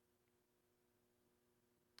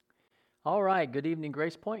All right, good evening,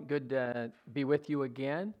 Grace Point. Good to be with you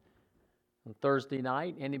again on Thursday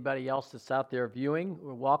night. Anybody else that's out there viewing,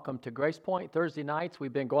 we're welcome to Grace Point. Thursday nights,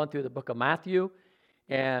 we've been going through the book of Matthew,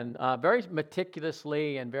 and very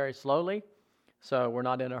meticulously and very slowly. So we're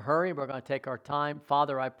not in a hurry. We're going to take our time.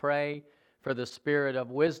 Father, I pray for the spirit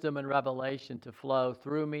of wisdom and revelation to flow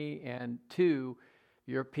through me and to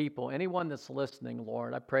your people. Anyone that's listening,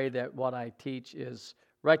 Lord, I pray that what I teach is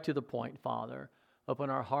right to the point, Father.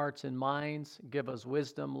 Open our hearts and minds. Give us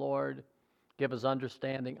wisdom, Lord. Give us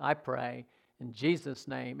understanding, I pray. In Jesus'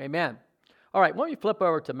 name, amen. All right, why don't you flip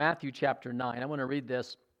over to Matthew chapter 9. I want to read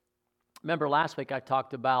this. Remember last week I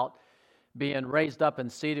talked about being raised up and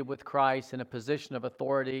seated with Christ in a position of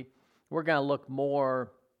authority. We're going to look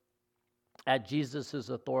more at Jesus'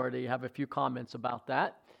 authority. I have a few comments about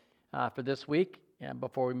that for this week and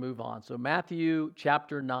before we move on. So Matthew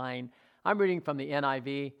chapter 9. I'm reading from the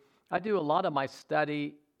NIV. I do a lot of my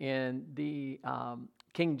study in the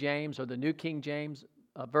King James or the New King James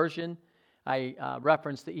version. I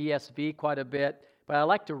reference the ESV quite a bit, but I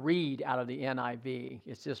like to read out of the NIV.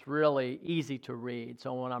 It's just really easy to read.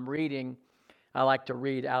 So when I'm reading, I like to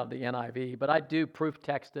read out of the NIV, but I do proof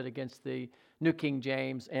text it against the New King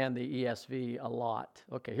James and the ESV a lot.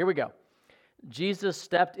 Okay, here we go. Jesus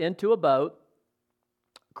stepped into a boat,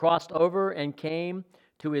 crossed over, and came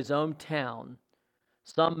to his own town.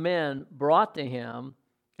 Some men brought to him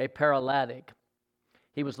a paralytic.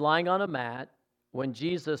 He was lying on a mat. When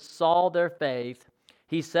Jesus saw their faith,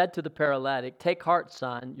 he said to the paralytic, "Take heart,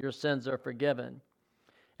 son, your sins are forgiven."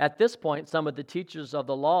 At this point, some of the teachers of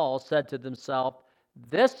the law said to themselves,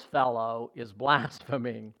 "This fellow is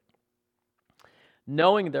blaspheming."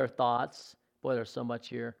 Knowing their thoughts, boy, there's so much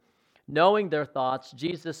here. Knowing their thoughts,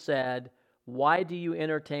 Jesus said, "Why do you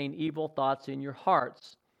entertain evil thoughts in your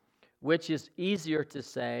hearts? Which is easier to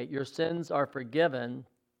say, 'Your sins are forgiven,'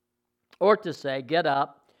 or to say, 'Get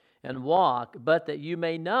up and walk,' but that you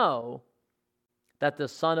may know that the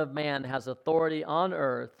Son of Man has authority on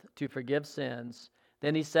earth to forgive sins."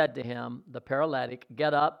 Then he said to him, the paralytic,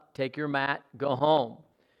 "Get up, take your mat, go home."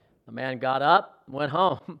 The man got up, went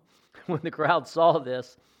home. When the crowd saw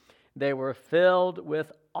this, they were filled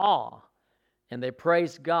with awe, and they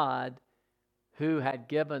praised God who had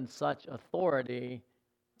given such authority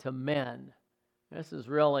to men. This is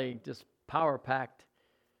really just power-packed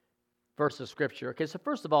verse of Scripture. Okay, so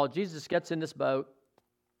first of all, Jesus gets in this boat,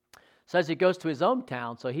 says he goes to his own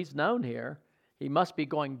town, so he's known here. He must be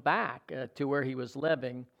going back to where he was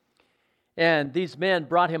living. And these men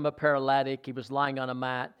brought him a paralytic. He was lying on a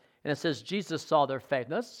mat. And it says Jesus saw their faith.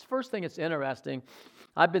 Now, this is the first thing that's interesting.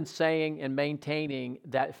 I've been saying and maintaining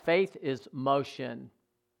that faith is motion.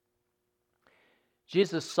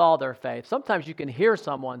 Jesus saw their faith. Sometimes you can hear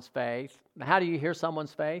someone's faith. How do you hear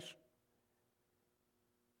someone's faith?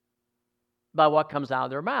 By what comes out of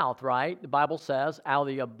their mouth, right? The Bible says, out of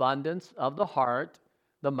the abundance of the heart,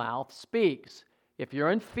 the mouth speaks. If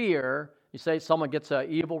you're in fear, you say someone gets an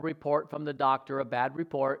evil report from the doctor, a bad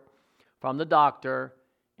report from the doctor,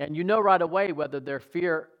 and you know right away whether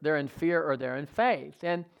they're in fear or they're in faith.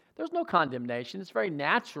 And there's no condemnation. It's very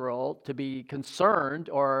natural to be concerned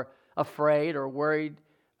or afraid or worried.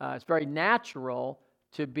 It's very natural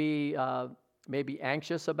to be maybe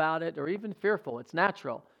anxious about it or even fearful. It's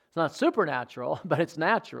natural. It's not supernatural, but it's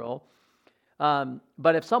natural.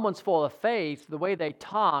 But if someone's full of faith, the way they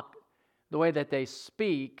talk, the way that they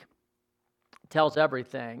speak tells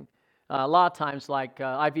everything. A lot of times,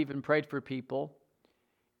 I've even prayed for people,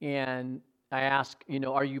 and I ask,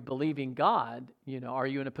 are you believing God? Are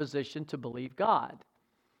you in a position to believe God?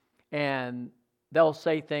 And they'll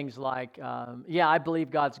say things like, yeah, I believe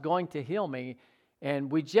God's going to heal me,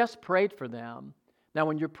 and we just prayed for them. Now,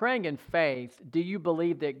 when you're praying in faith, do you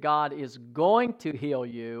believe that God is going to heal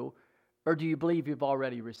you, or do you believe you've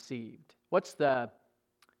already received? What's the,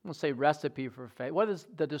 let's say, recipe for faith? What is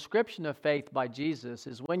the description of faith by Jesus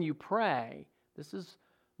is when you pray. This is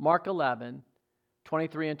Mark 11,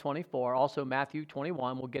 23 and 24, also Matthew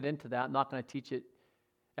 21. We'll get into that. I'm not going to teach it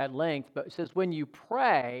at length, but it says when you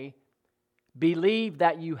pray, believe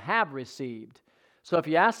that you have received. So if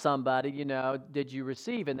you ask somebody, did you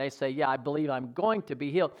receive? And they say, yeah, I believe I'm going to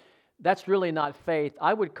be healed. That's really not faith.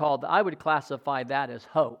 I would classify that as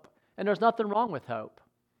hope. And there's nothing wrong with hope.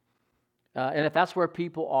 And if that's where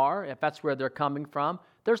people are, if that's where they're coming from,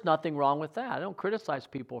 there's nothing wrong with that. I don't criticize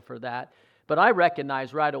people for that. But I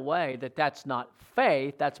recognize right away that that's not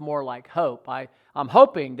faith. That's more like hope. I'm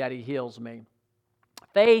hoping that he heals me.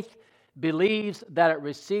 Faith believes that it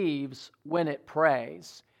receives when it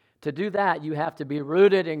prays. To do that, you have to be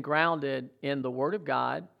rooted and grounded in the Word of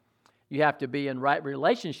God You have to be in right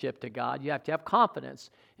relationship to God. You have to have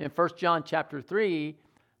confidence. In 1 John chapter 3,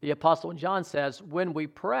 the Apostle John says, when we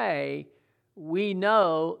pray, we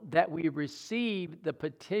know that we receive the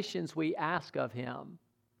petitions we ask of him.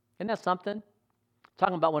 Isn't that something?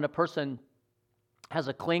 Talking about when a person has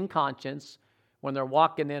a clean conscience, when they're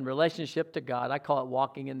walking in relationship to God. I call it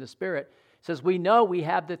walking in the Spirit. It says we know we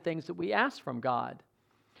have the things that we ask from God.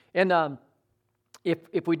 And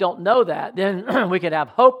if we don't know that, then we could have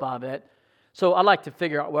hope of it. So I like to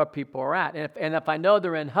figure out where people are at. And if I know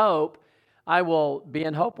they're in hope, I will be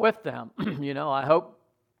in hope with them. I hope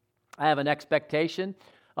I have an expectation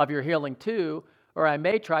of your healing too, or I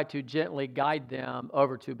may try to gently guide them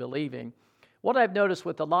over to believing. What I've noticed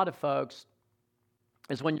with a lot of folks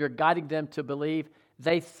is when you're guiding them to believe,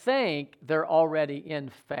 they think they're already in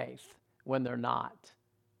faith when they're not.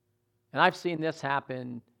 And I've seen this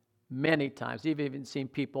happen many times. You've even seen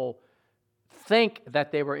people think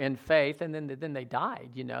that they were in faith, and then they died,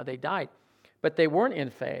 they died. But they weren't in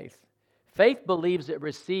faith. Faith believes it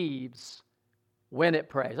receives when it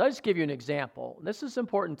prays. I'll just give you an example. This is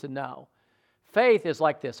important to know. Faith is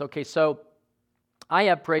like this. Okay, so I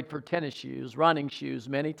have prayed for tennis shoes, running shoes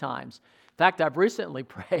many times. In fact, I've recently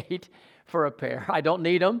prayed for a pair. I don't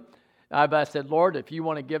need them. But I said, Lord, if you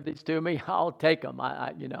want to give these to me, I'll take them.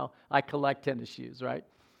 I collect tennis shoes, right?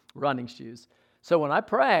 Running shoes. So when I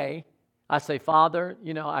pray, I say, Father,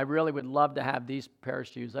 I really would love to have these pair of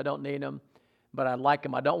shoes. I don't need them, but I like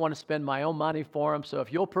them. I don't want to spend my own money for them. So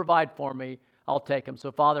if you'll provide for me, I'll take them.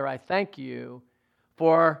 So Father, I thank you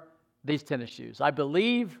for these tennis shoes. I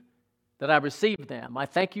believe that I received them. I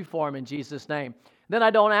thank you for them in Jesus' name. Then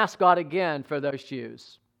I don't ask God again for those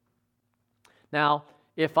shoes. Now,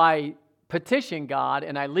 if I petition God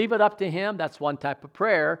and I leave it up to him, that's one type of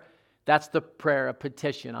prayer. That's the prayer of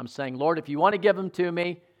petition. I'm saying, Lord, if you want to give them to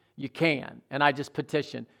me, you can. And I just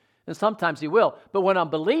petition. And sometimes he will. But when I'm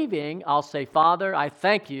believing, I'll say, Father, I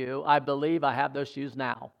thank you. I believe I have those shoes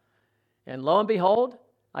now. And lo and behold,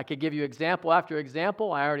 I could give you example after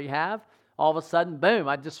example. I already have. All of a sudden, boom,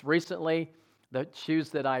 I just recently, the shoes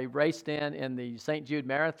that I raced in the St. Jude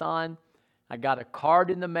Marathon, I got a card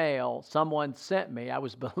in the mail someone sent me. I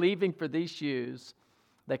was believing for these shoes.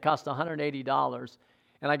 They cost $180.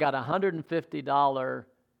 And I got a $150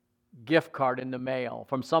 gift card in the mail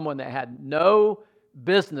from someone that had no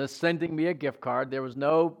business sending me a gift card. There was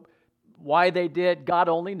no, why they did, God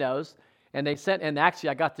only knows. And they sent, and actually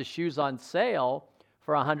I got the shoes on sale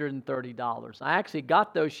for $130. I actually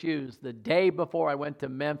got those shoes the day before I went to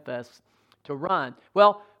Memphis to run.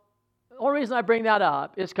 Well, the only reason I bring that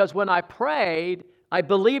up is because when I prayed, I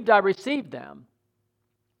believed I received them.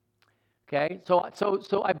 Okay,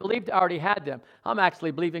 so I believed I already had them. I'm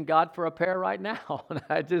actually believing God for a pair right now. And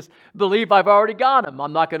I just believe I've already got them.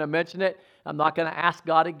 I'm not going to mention it. I'm not going to ask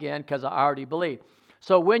God again because I already believe.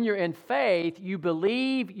 So when you're in faith, you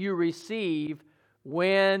believe you receive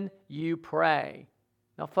when you pray.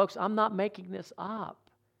 Now, folks, I'm not making this up.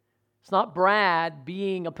 It's not Brad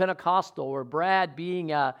being a Pentecostal or Brad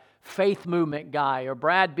being a faith movement guy or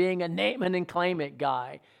Brad being a name it and claim it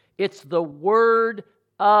guy. It's the Word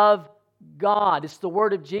of God. It's the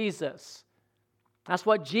Word of Jesus. That's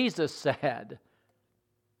what Jesus said.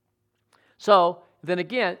 So then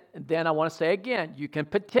I want to say again, you can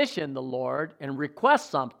petition the Lord and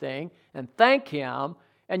request something and thank Him,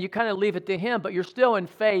 and you kind of leave it to Him, but you're still in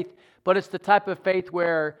faith, but it's the type of faith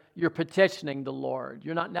where you're petitioning the Lord.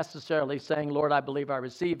 You're not necessarily saying, Lord, I believe I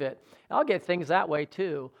receive it. I'll get things that way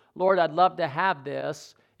too. Lord, I'd love to have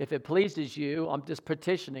this. If it pleases you, I'm just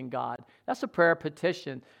petitioning God. That's a prayer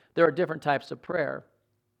petition. There are different types of prayer.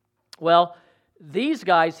 Well, these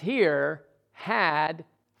guys here had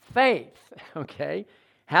faith, okay?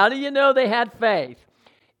 How do you know they had faith?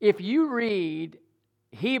 If you read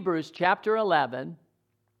Hebrews chapter 11,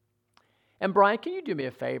 and Brian, can you do me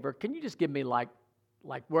a favor? Can you just give me like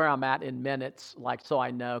where I'm at in minutes, so I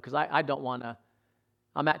know? Because I don't want to,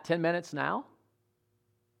 I'm at 10 minutes now?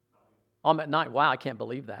 I'm at 9. Wow, I can't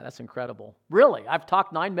believe that. That's incredible. Really? I've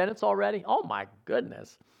talked 9 minutes already? Oh my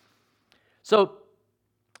goodness. So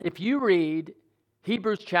if you read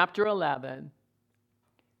Hebrews chapter 11,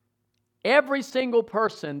 every single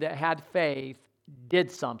person that had faith did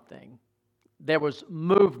something. There was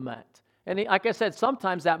movement. And like I said,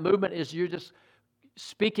 sometimes that movement is you're just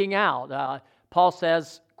speaking out. Paul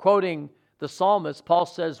says, quoting the psalmist, Paul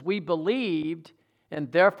says, we believed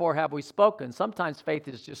and therefore have we spoken. Sometimes faith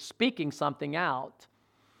is just speaking something out.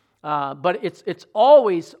 But it's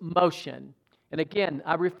always motion. And again,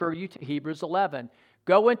 I refer you to Hebrews 11.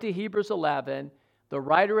 Go into Hebrews 11. The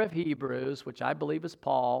writer of Hebrews, which I believe is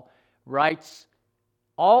Paul, writes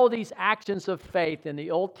all these actions of faith in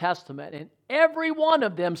the Old Testament, and every one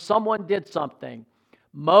of them, someone did something.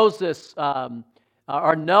 Moses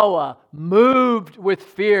or Noah, moved with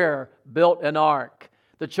fear, built an ark.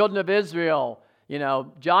 The children of Israel,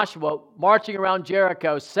 Joshua marching around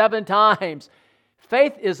Jericho 7 times.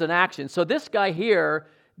 Faith is an action. So this guy here,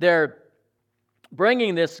 they're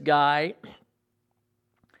bringing this guy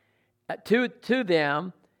to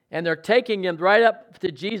them, and they're taking him right up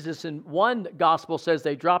to Jesus. And one gospel says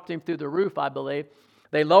they dropped him through the roof, I believe.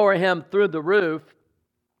 They lower him through the roof.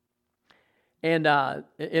 And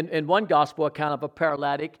in one gospel account of a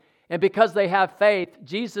paralytic. And because they have faith,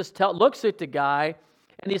 Jesus looks at the guy,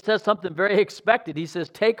 and he says something very expected. He says,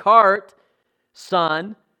 "Take heart,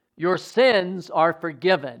 son, your sins are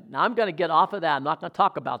forgiven." Now, I'm going to get off of that. I'm not going to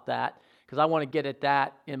talk about that because I want to get at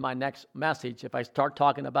that in my next message. If I start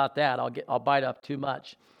talking about that, I'll bite up too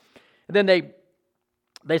much. And then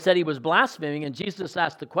they said he was blaspheming, and Jesus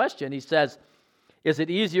asked the question. He says, "Is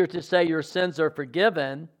it easier to say your sins are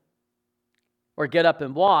forgiven or get up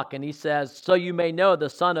and walk?" And he says, "So you may know the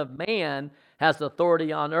Son of Man has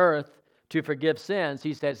authority on earth to forgive sins."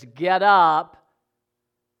 He says, "Get up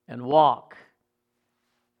and walk."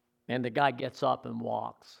 And the guy gets up and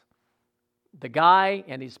walks. The guy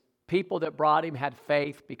and his people that brought him had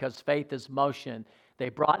faith, because faith is motion. They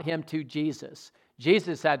brought him to Jesus.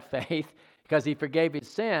 Jesus had faith because he forgave his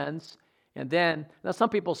sins. And then, now some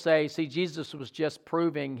people say, see, Jesus was just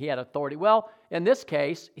proving he had authority. Well, in this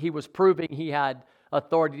case, he was proving he had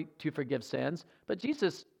authority to forgive sins. But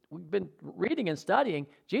Jesus, we've been reading and studying,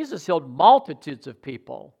 Jesus healed multitudes of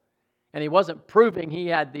people. And he wasn't proving he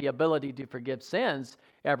had the ability to forgive sins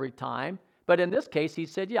every time. But in this case, he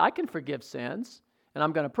said, yeah, I can forgive sins, and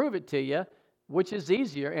I'm going to prove it to you, which is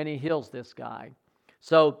easier, and he heals this guy.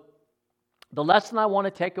 So the lesson I want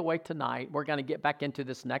to take away tonight, we're going to get back into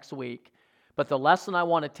this next week, but the lesson I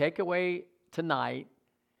want to take away tonight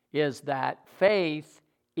is that faith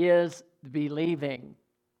is believing.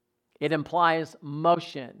 It implies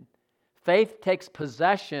motion. Faith takes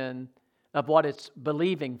possession of what it's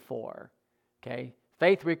believing for. Okay?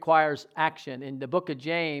 Faith requires action. In the book of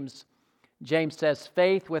James, James says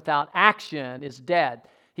faith without action is dead.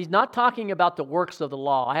 He's not talking about the works of the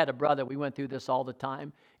law. I had a brother, we went through this all the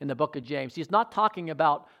time in the book of James. He's not talking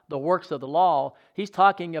about the works of the law. He's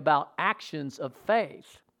talking about actions of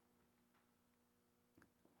faith.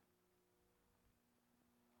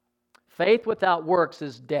 Faith without works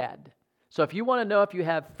is dead. So if you want to know if you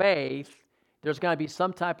have faith, there's going to be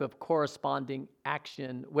some type of corresponding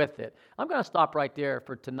action with it. I'm going to stop right there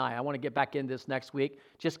for tonight. I want to get back in this next week.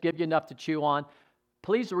 Just give you enough to chew on.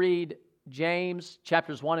 Please read James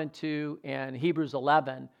chapters 1 and 2 and Hebrews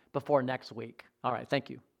 11 before next week. All right,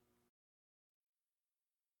 thank you.